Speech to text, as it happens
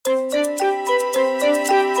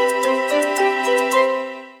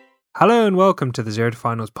Hello and welcome to the Zero to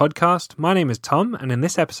Finals podcast. My name is Tom, and in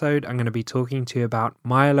this episode, I'm going to be talking to you about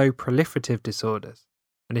myeloproliferative disorders.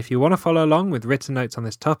 And if you want to follow along with written notes on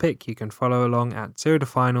this topic, you can follow along at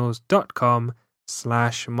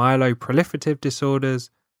zerotofinals.com/myeloproliferative disorders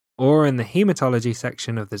or in the hematology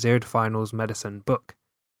section of the Zero to Finals medicine book.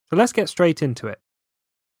 So let's get straight into it.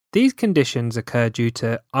 These conditions occur due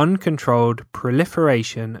to uncontrolled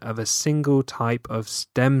proliferation of a single type of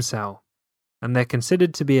stem cell, and they're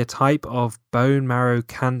considered to be a type of bone marrow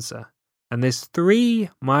cancer. And there's 3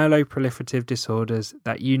 myeloproliferative disorders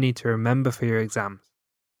that you need to remember for your exams.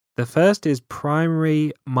 The first is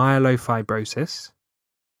primary myelofibrosis,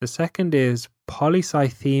 the second is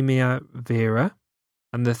polycythemia vera,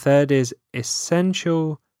 and the third is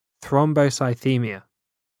essential thrombocythemia.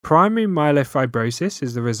 Primary myelofibrosis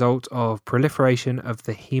is the result of proliferation of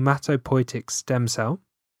the hematopoietic stem cell.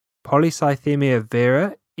 Polycythemia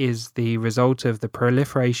vera is the result of the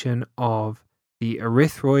proliferation of the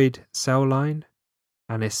erythroid cell line,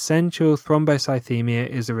 and essential thrombocythemia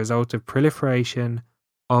is the result of proliferation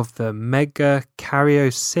of the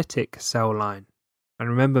megakaryocytic cell line. And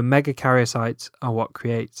remember, megakaryocytes are what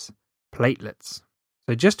creates platelets.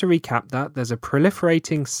 So just to recap that, there's a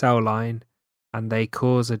proliferating cell line and they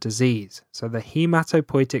cause a disease. So the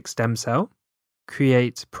hematopoietic stem cell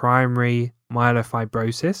creates primary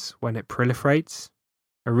myelofibrosis when it proliferates.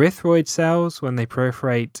 Erythroid cells, when they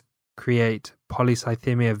proliferate, create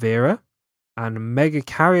polycythemia vera, and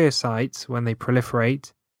megakaryocytes, when they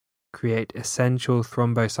proliferate, create essential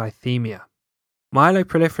thrombocythemia.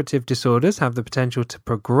 Myeloproliferative disorders have the potential to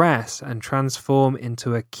progress and transform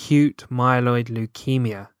into acute myeloid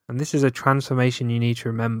leukemia, and this is a transformation you need to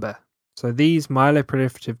remember. So these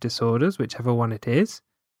myeloproliferative disorders, whichever one it is,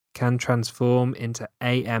 can transform into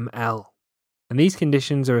AML. And these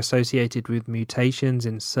conditions are associated with mutations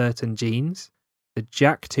in certain genes, the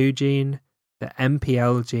JAK2 gene, the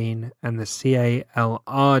MPL gene, and the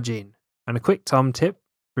CALR gene. And a quick Tom tip,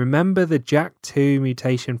 remember the JAK2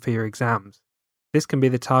 mutation for your exams. This can be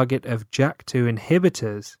the target of JAK2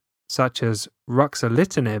 inhibitors, such as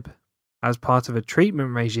ruxolitinib, as part of a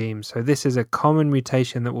treatment regime, so this is a common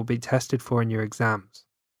mutation that will be tested for in your exams,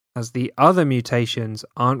 as the other mutations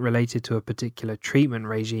aren't related to a particular treatment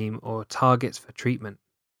regime or targets for treatment.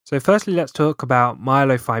 So firstly, let's talk about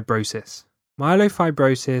myelofibrosis.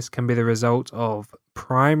 Myelofibrosis can be the result of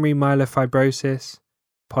primary myelofibrosis,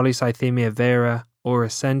 polycythemia vera, or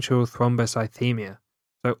essential thrombocythemia.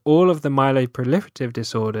 So all of the myeloproliferative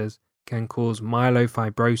disorders can cause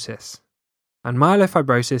myelofibrosis. And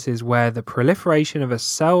myelofibrosis is where the proliferation of a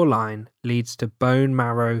cell line leads to bone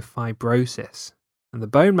marrow fibrosis. And the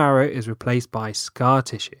bone marrow is replaced by scar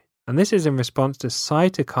tissue. And this is in response to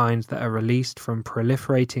cytokines that are released from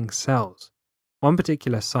proliferating cells. One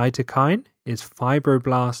particular cytokine is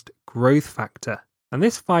fibroblast growth factor. And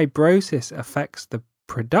this fibrosis affects the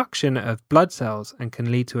production of blood cells and can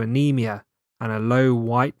lead to anemia and a low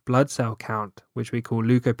white blood cell count, which we call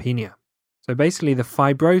leukopenia. So basically the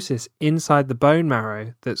fibrosis inside the bone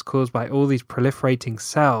marrow that's caused by all these proliferating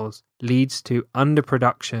cells leads to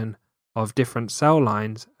underproduction of different cell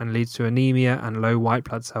lines and leads to anemia and low white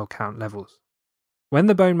blood cell count levels. When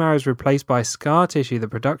the bone marrow is replaced by scar tissue, the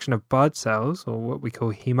production of blood cells, or what we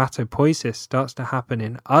call hematopoiesis, starts to happen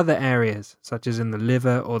in other areas, such as in the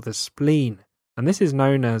liver or the spleen. And this is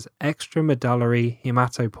known as extramedullary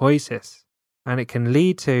hematopoiesis. And it can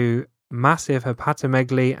lead to massive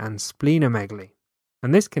hepatomegaly and splenomegaly.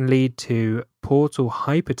 And this can lead to portal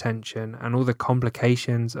hypertension and all the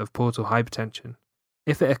complications of portal hypertension.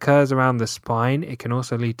 If it occurs around the spine, it can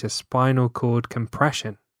also lead to spinal cord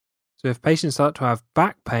compression. So if patients start to have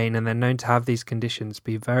back pain and they're known to have these conditions,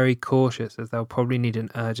 be very cautious as they'll probably need an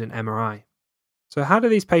urgent MRI. So how do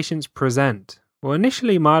these patients present? Well,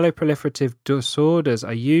 initially myeloproliferative disorders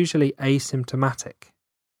are usually asymptomatic,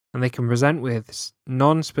 and they can present with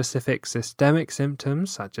non-specific systemic symptoms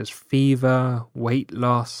such as fever, weight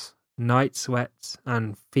loss, night sweats,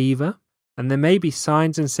 and fever. And there may be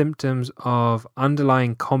signs and symptoms of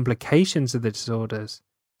underlying complications of the disorders,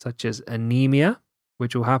 such as anemia,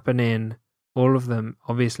 which will happen in all of them,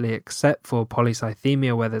 obviously, except for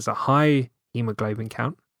polycythemia, where there's a high hemoglobin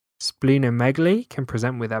count. Splenomegaly can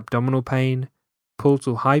present with abdominal pain.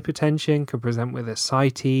 Portal hypertension can present with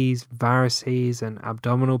ascites, varices, and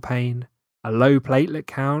abdominal pain. A low platelet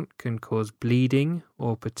count can cause bleeding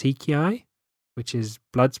or petechiae, which is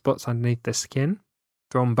blood spots underneath the skin.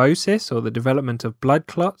 Thrombosis, or the development of blood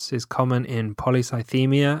clots, is common in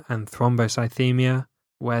polycythemia and thrombocythemia,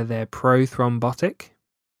 where they're prothrombotic.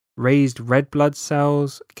 Raised red blood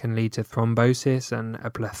cells can lead to thrombosis and a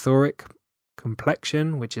plethoric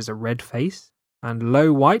complexion, which is a red face. And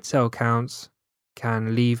low white cell counts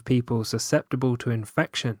can leave people susceptible to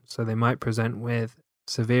infection, so they might present with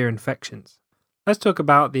severe infections. Let's talk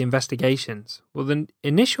about the investigations. Well, the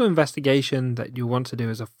initial investigation that you want to do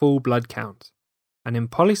is a full blood count. And in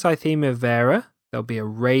polycythemia vera, there'll be a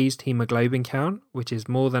raised hemoglobin count, which is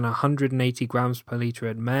more than 180 grams per litre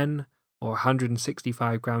in men or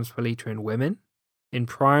 165 grams per litre in women. In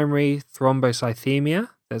primary thrombocythemia,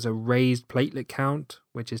 there's a raised platelet count,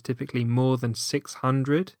 which is typically more than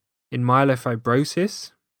 600. In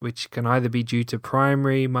myelofibrosis, which can either be due to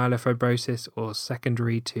primary myelofibrosis or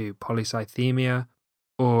secondary to polycythemia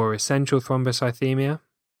or essential thrombocythemia,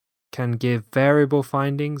 can give variable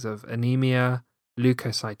findings of anemia,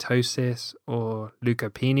 leukocytosis, or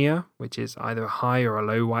leukopenia, which is either a high or a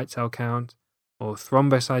low white cell count, or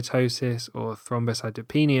thrombocytosis or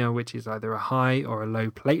thrombocytopenia, which is either a high or a low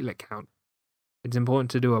platelet count. It's important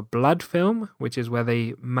to do a blood film, which is where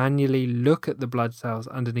they manually look at the blood cells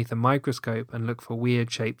underneath a microscope and look for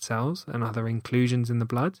weird shaped cells and other inclusions in the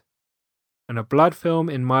blood. And a blood film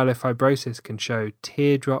in myelofibrosis can show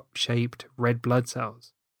teardrop shaped red blood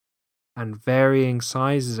cells and varying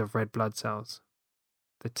sizes of red blood cells.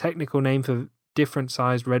 The technical name for different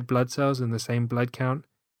sized red blood cells in the same blood count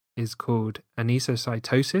is called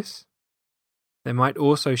anisocytosis. They might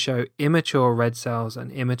also show immature red cells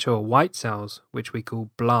and immature white cells, which we call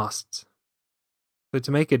blasts. So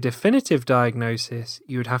to make a definitive diagnosis,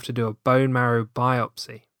 you would have to do a bone marrow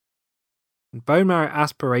biopsy. And bone marrow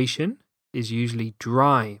aspiration is usually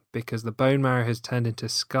dry because the bone marrow has turned into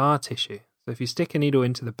scar tissue. So if you stick a needle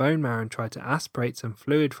into the bone marrow and try to aspirate some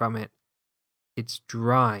fluid from it, it's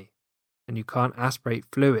dry and you can't aspirate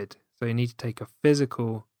fluid. So you need to take a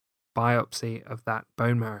physical biopsy of that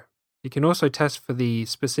bone marrow. You can also test for the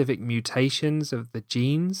specific mutations of the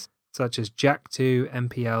genes, such as JAK2,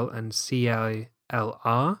 MPL, and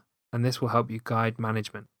CLLR, and this will help you guide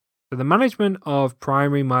management. So the management of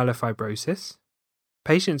primary myelofibrosis,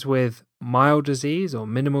 patients with mild disease or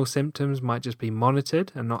minimal symptoms might just be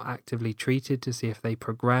monitored and not actively treated to see if they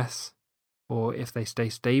progress or if they stay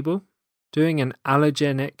stable. Doing an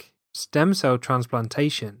allogenic stem cell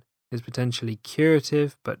transplantation is potentially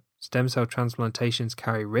curative, but stem cell transplantations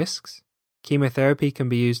carry risks. Chemotherapy can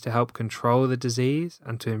be used to help control the disease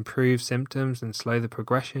and to improve symptoms and slow the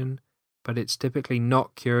progression, but it's typically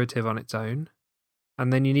not curative on its own.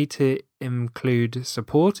 And then you need to include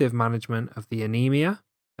supportive management of the anemia,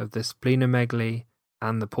 of the splenomegaly,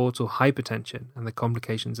 and the portal hypertension and the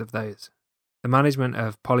complications of those. The management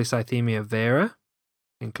of polycythemia vera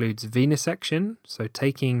includes venesection, so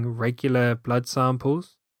taking regular blood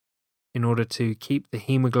samples in order to keep the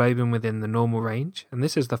hemoglobin within the normal range, and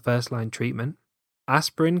this is the first-line treatment.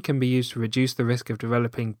 Aspirin can be used to reduce the risk of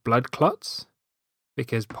developing blood clots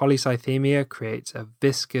because polycythemia creates a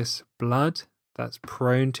viscous blood that's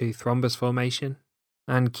prone to thrombus formation,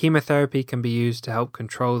 and chemotherapy can be used to help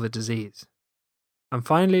control the disease. And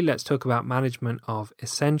finally, let's talk about management of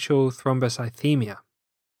essential thrombocythemia.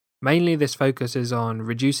 Mainly this focuses on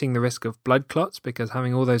reducing the risk of blood clots because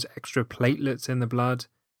having all those extra platelets in the blood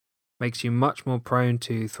makes you much more prone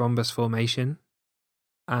to thrombus formation,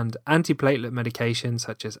 and antiplatelet medications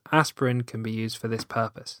such as aspirin can be used for this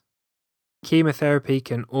purpose. Chemotherapy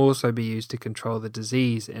can also be used to control the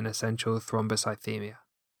disease in essential thrombocythemia.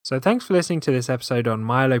 So thanks for listening to this episode on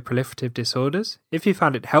myeloproliferative disorders. If you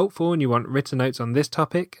found it helpful and you want written notes on this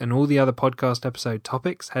topic and all the other podcast episode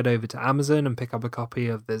topics, head over to Amazon and pick up a copy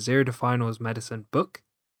of the Zero to Finals Medicine book.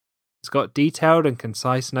 It's got detailed and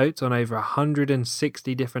concise notes on over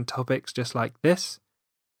 160 different topics just like this,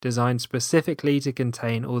 designed specifically to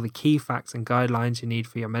contain all the key facts and guidelines you need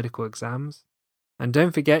for your medical exams. And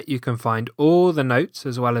don't forget you can find all the notes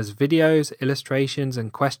as well as videos, illustrations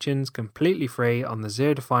and questions completely free on the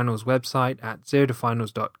Zero to Finals website at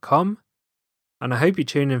zerotofinals.com. And I hope you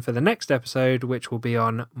tune in for the next episode, which will be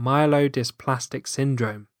on myelodysplastic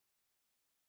syndrome.